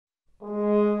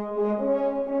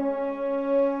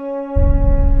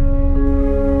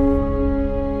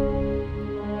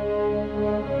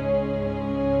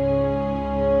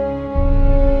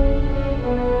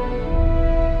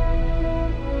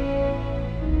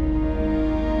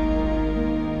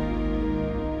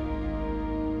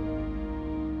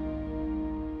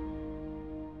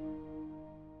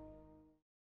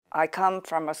I come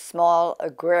from a small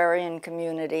agrarian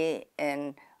community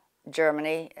in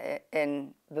Germany,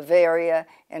 in Bavaria,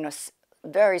 in a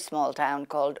very small town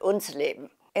called Unsleben.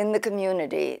 In the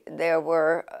community, there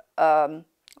were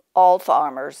all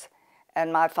farmers,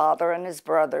 and my father and his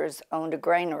brothers owned a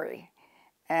granary,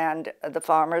 and the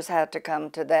farmers had to come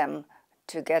to them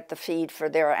to get the feed for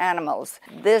their animals.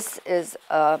 This is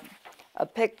a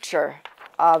picture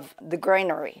of the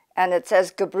granary, and it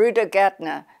says Gebrüder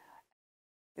Gärtner.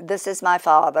 This is my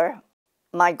father,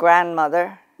 my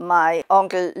grandmother, my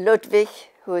Uncle Ludwig,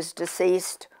 who is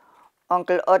deceased,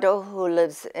 Uncle Otto, who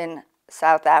lives in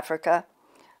South Africa,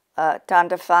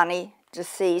 Tante Fanny,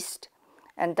 deceased,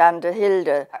 and Tante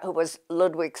Hilde, who was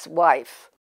Ludwig's wife.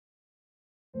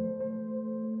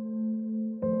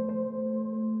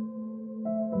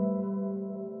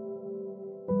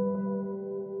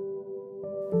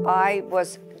 I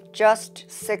was just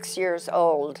 6 years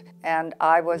old, and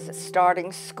I was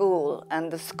starting school, and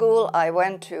the school I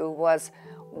went to was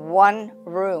one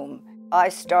room. I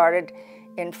started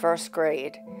in first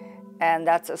grade, and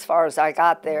that's as far as I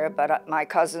got there, but my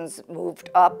cousins moved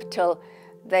up till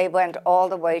they went all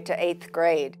the way to 8th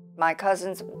grade. My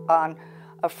cousins, on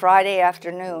a Friday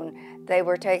afternoon, they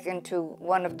were taken to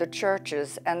one of the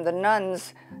churches, and the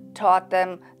nuns taught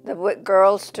them, the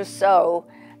girls to sew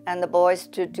and the boys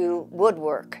to do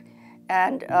woodwork.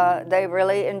 And they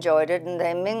really enjoyed it, and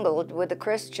they mingled with the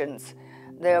Christians.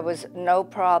 There was no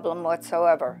problem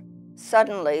whatsoever.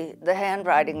 Suddenly, the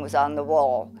handwriting was on the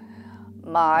wall.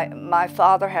 My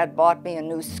father had bought me a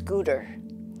new scooter,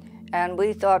 and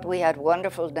we thought we had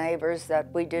wonderful neighbors,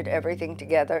 that we did everything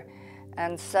together,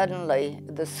 and suddenly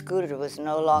the scooter was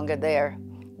no longer there.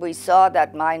 We saw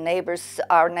that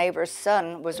our neighbor's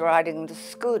son was riding the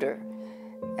scooter,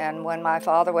 and when my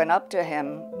father went up to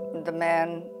him, the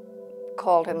man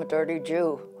called him a dirty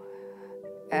Jew.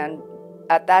 And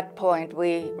at that point,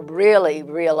 we really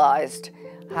realized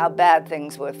how bad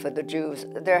things were for the Jews.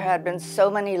 There had been so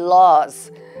many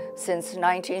laws since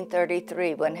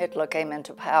 1933, when Hitler came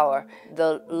into power.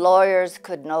 The lawyers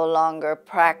could no longer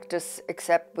practice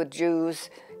except with Jews.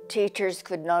 Teachers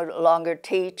could no longer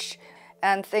teach,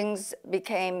 and things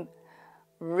became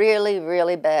really,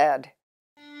 really bad.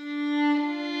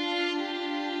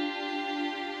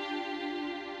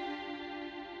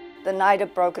 The night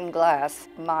of broken glass,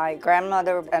 my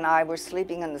grandmother and I were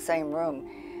sleeping in the same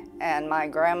room, and my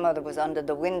grandmother was under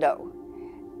the window,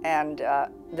 and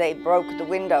they broke the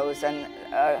windows, and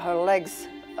her legs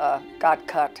got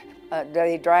cut.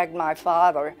 They dragged my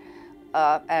father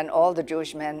and all the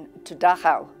Jewish men to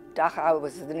Dachau. Dachau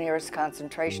was the nearest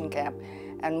concentration camp,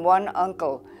 and one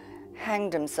uncle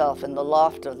hanged himself in the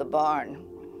loft of the barn.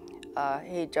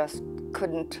 He just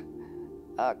couldn't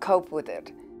cope with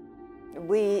it.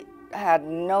 We had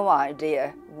no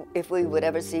idea if we would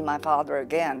ever see my father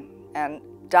again, and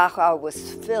Dachau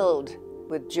was filled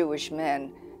with Jewish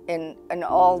men in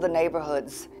all the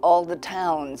neighborhoods, all the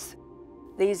towns.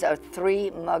 These are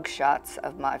 3 mugshots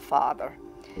of my father,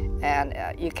 and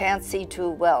you can't see too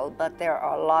well, but there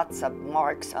are lots of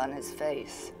marks on his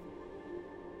face.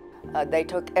 They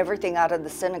took everything out of the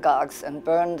synagogues and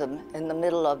burned them in the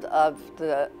middle of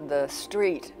the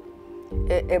street.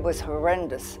 It was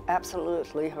horrendous,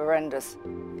 absolutely horrendous.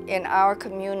 In our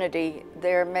community,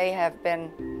 there may have been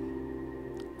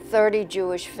 30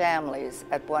 Jewish families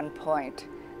at one point,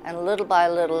 and little by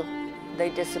little, they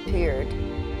disappeared.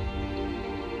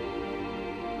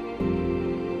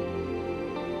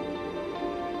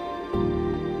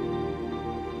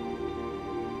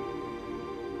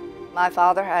 My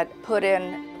father had put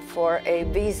in for a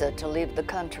visa to leave the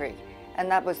country, and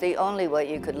that was the only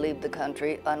way you could leave the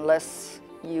country, unless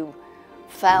you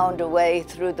found a way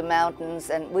through the mountains,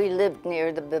 and we lived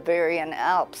near the Bavarian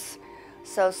Alps.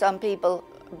 So some people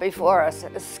before us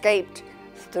escaped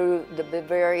through the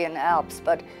Bavarian Alps,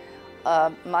 but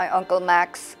my Uncle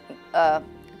Max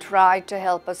tried to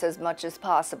help us as much as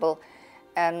possible,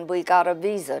 and we got a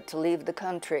visa to leave the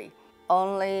country.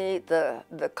 Only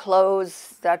the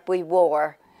clothes that we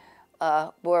wore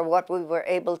were what we were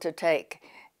able to take.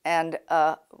 And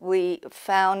we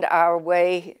found our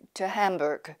way to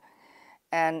Hamburg.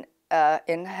 And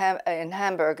in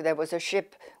Hamburg, there was a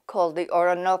ship called the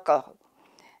Orinoco.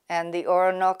 And the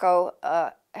Orinoco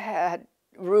had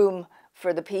room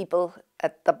for the people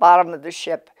at the bottom of the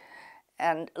ship.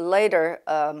 And later,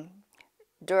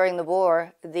 during the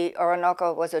war, the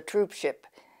Orinoco was a troop ship,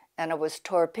 and it was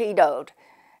torpedoed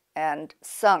and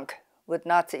sunk with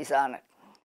Nazis on it.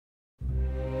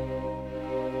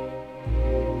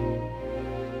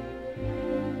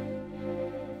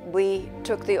 We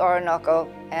took the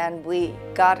Orinoco and we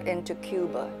got into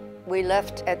Cuba. We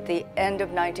left at the end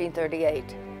of 1938,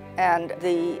 and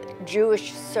the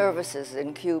Jewish services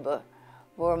in Cuba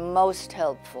were most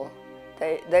helpful.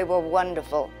 They were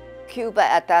wonderful. Cuba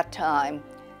at that time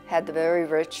had the very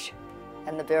rich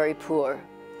and the very poor.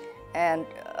 And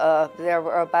there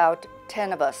were about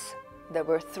 10 of us. There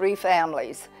were 3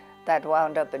 families that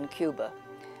wound up in Cuba.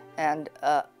 And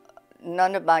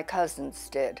none of my cousins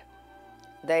did.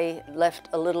 They left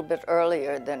a little bit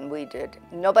earlier than we did.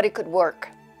 Nobody could work.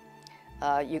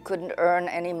 You couldn't earn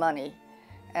any money.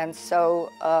 And so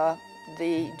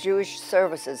the Jewish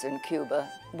services in Cuba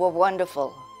were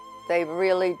wonderful. They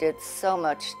really did so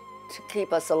much to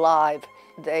keep us alive.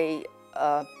 They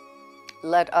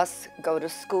let us go to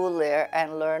school there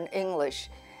and learn English,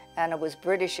 and it was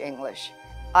British English.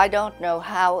 I don't know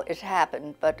how it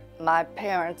happened, but my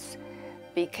parents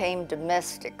became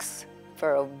domestics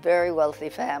for a very wealthy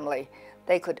family.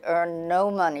 They could earn no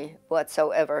money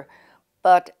whatsoever,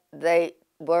 but they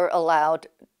were allowed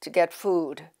to get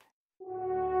food.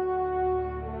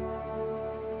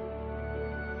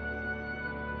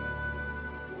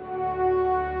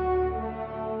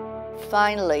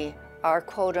 Finally, our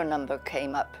quota number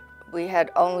came up. We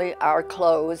had only our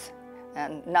clothes,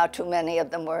 and not too many of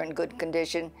them were in good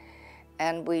condition,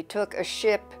 and we took a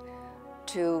ship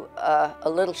to, a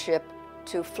little ship,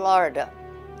 to Florida.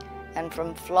 And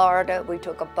from Florida, we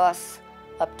took a bus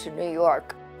up to New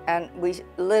York. And we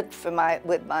lived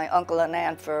with my uncle and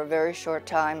aunt for a very short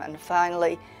time, and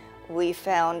finally we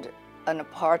found an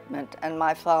apartment, and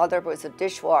my father was a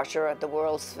dishwasher at the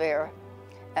World's Fair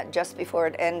just before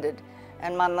it ended,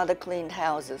 and my mother cleaned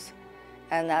houses,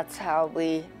 and that's how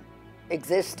we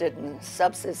existed and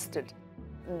subsisted.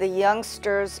 The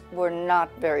youngsters were not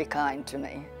very kind to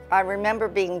me. I remember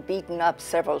being beaten up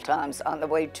several times on the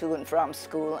way to and from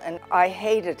school, and I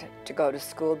hated to go to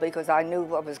school because I knew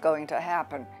what was going to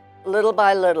happen. Little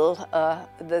by little,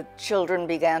 the children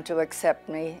began to accept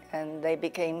me, and they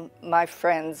became my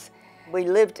friends. We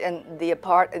lived in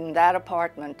that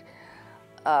apartment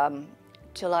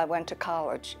till I went to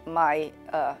college.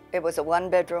 It was a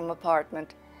 1-bedroom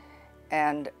apartment,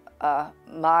 and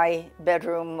my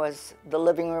bedroom was the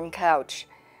living room couch,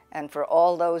 and for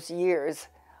all those years,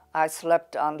 I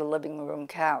slept on the living room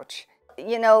couch.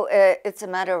 You know, it's a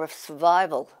matter of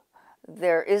survival.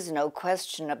 There is no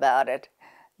question about it.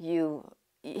 You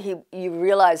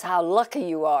realize how lucky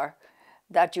you are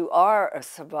that you are a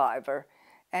survivor,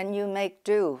 and you make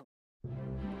do.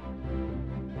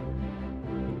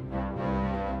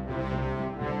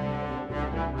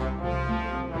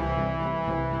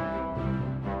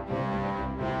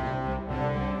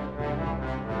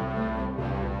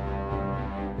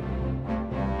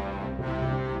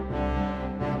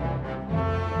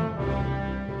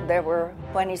 There were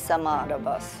 20-some odd of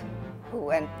us who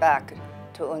went back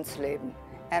to Unsleben.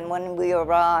 And when we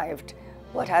arrived,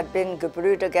 what had been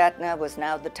Gebrüdergärtner was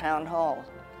now the town hall.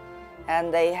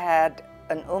 And they had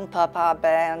an Papa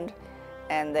band,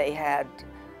 and they had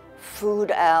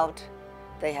food out,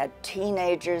 they had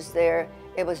teenagers there.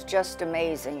 It was just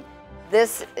amazing.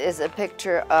 This is a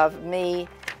picture of me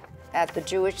at the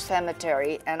Jewish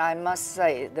cemetery, and I must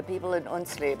say the people in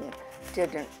Unsleben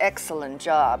did an excellent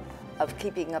job of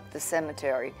keeping up the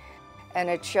cemetery. And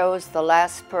it shows the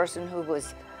last person who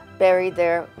was buried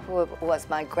there, who was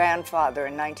my grandfather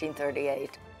in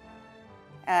 1938.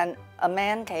 And a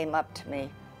man came up to me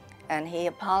and he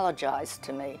apologized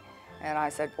to me. And I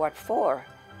said, "What for?"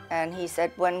 And he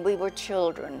said, "When we were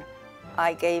children,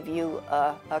 I gave you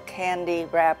a candy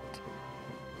wrapped,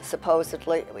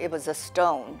 supposedly, it was a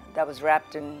stone that was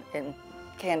wrapped in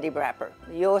candy wrapper.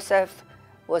 Joseph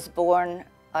was born,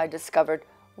 I discovered,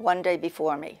 one day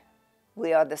before me.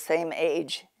 We are the same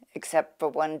age, except for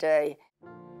one day.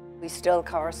 We still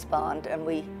correspond and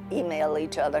we email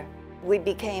each other. We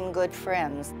became good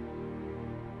friends."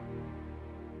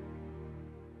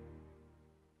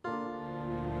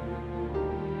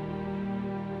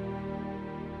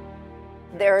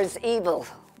 There is evil,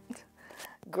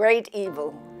 great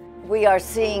evil. We are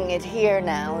seeing it here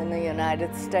now in the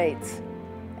United States.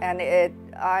 And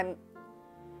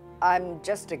I'm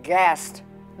just aghast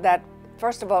that,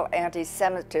 first of all,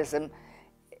 anti-Semitism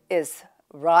is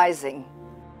rising.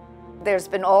 There's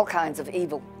been all kinds of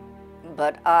evil,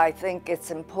 but I think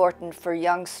it's important for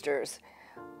youngsters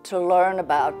to learn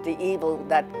about the evil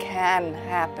that can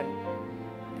happen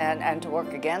and to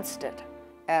work against it.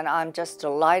 And I'm just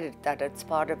delighted that it's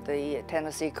part of the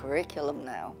Tennessee curriculum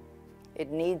now.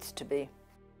 It needs to be.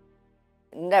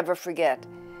 Never forget.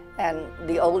 And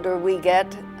the older we get,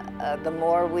 the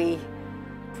more we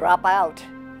drop out.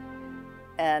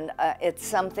 And it's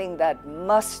something that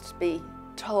must be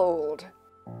told.